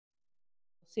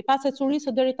Sipas ecurisë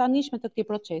së deri tanishme të këtij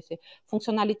procesi,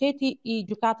 funksionaliteti I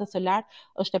gjykatës së lartë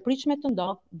është e pritshme të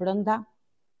ndodhë brenda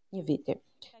një viti.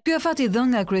 Ky afat I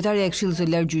dhënë nga Kryetarja e Këshillit të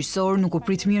Lartë Gjyqësor nuk u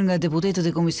prit mirë nga deputetët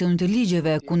e Komisionit të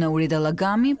Ligjeve, ku Naureda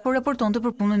Llagami po raportonte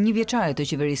për punën një vjeçare të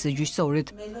qeverisë së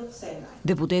gjyqësorit.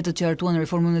 Deputetët që hartuan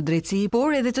reformën e drejtësi,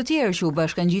 por edhe të tjerë që u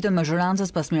bashkangjitën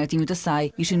mazhorancës pas miratimit të saj,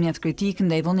 ishin mjaft kritik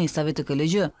ndaj vonesave të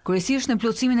KLGJ, kryesisht në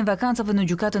plotësimin e vakancave në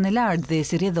Gjykatën e Lartë dhe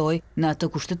si rrjedhoi në atë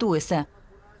kushtetuese.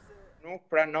 Nuk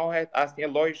pranohet asnjë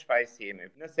lloj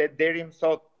shpajsimi. Nëse deri më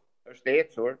sot është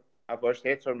ecur apo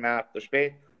është ecur me aft të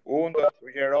shpejtë, unë do të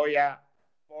sugjeroja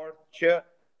që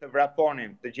të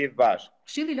vraponim të gjithë bashkë.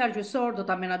 Këshilli I Lartë Gjyqësor do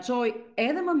ta menaxhojë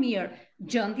edhe më mirë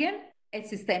gjendjen e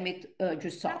sistemit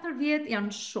gjyqësor. 4 vjet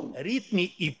janë shumë. Ritmi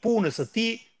I punës së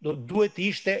tij duhet të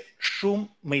ishte shumë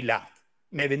më I lartë,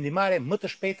 me vendimarrje më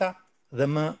të shpejta dhe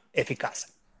më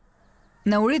efikase.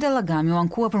 Naureda Llagami u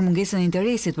ankua për mungesën e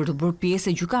interesit për të bërë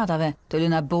pjesë e gjykatave, të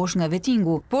lëna bosh nga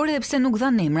vetingu, por edhe pse nuk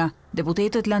dhanë emra,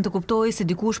 deputetët lanë të kuptojë se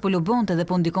dikush po lobonte dhe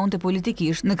po ndikonte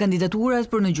politikisht në kandidaturat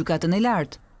për në Gjykatën e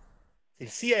Lartë.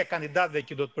 Cilësia e kandidatëve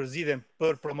që do të përzidhen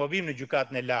për promovim në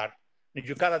Gjykatën e Lartë, në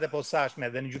gjykatat e posaçme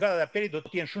dhe në gjykatat e apelit do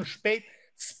të jenë shumë shpejt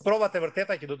provat e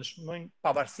vërteta që do të shmojnë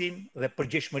pavarësinë dhe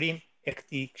përgjegjësinë e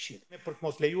këtij këshilli. Për të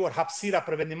mos lejuar hapësira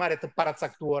për vendimarrje të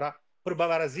paracaktuara për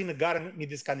bavarazi në garën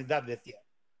midis kandidatëve të tjerë.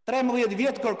 13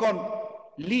 vjet kërkon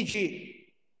ligji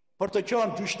për të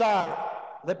qenë gjyqtar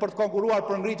dhe për të konkuruar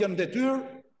për ngritjen në detyrë,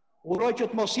 uroj që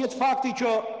të mos jetë fakti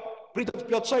që pritet të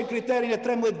plotësoj kriterin e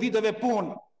 13 viteve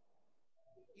punë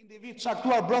individ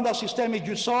caktuar brenda sistemit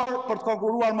gjyqësor për të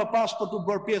konkuruar më pas për të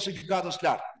bërë pjesë e gjykatës së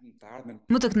lartë.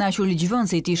 Më të kënaqur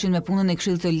ligjvënësit ishin me punën e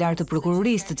Këshillit të Lartë të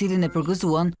prokurorisë, të cilin e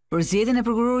përgëzuan për zgjedhjen e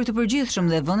prokurorit të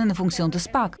përgjithshëm dhe vënien në funksion të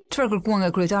SPAK. Çfarë kërkuan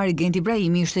nga kryetari Gent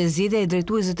Ibrahimi ishte zgjedhja e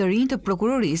drejtuesve të rinj të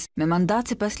prokurorisë me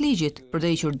mandat sipas ligjit për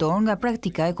të hequr dorë nga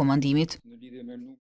praktika e komandimit.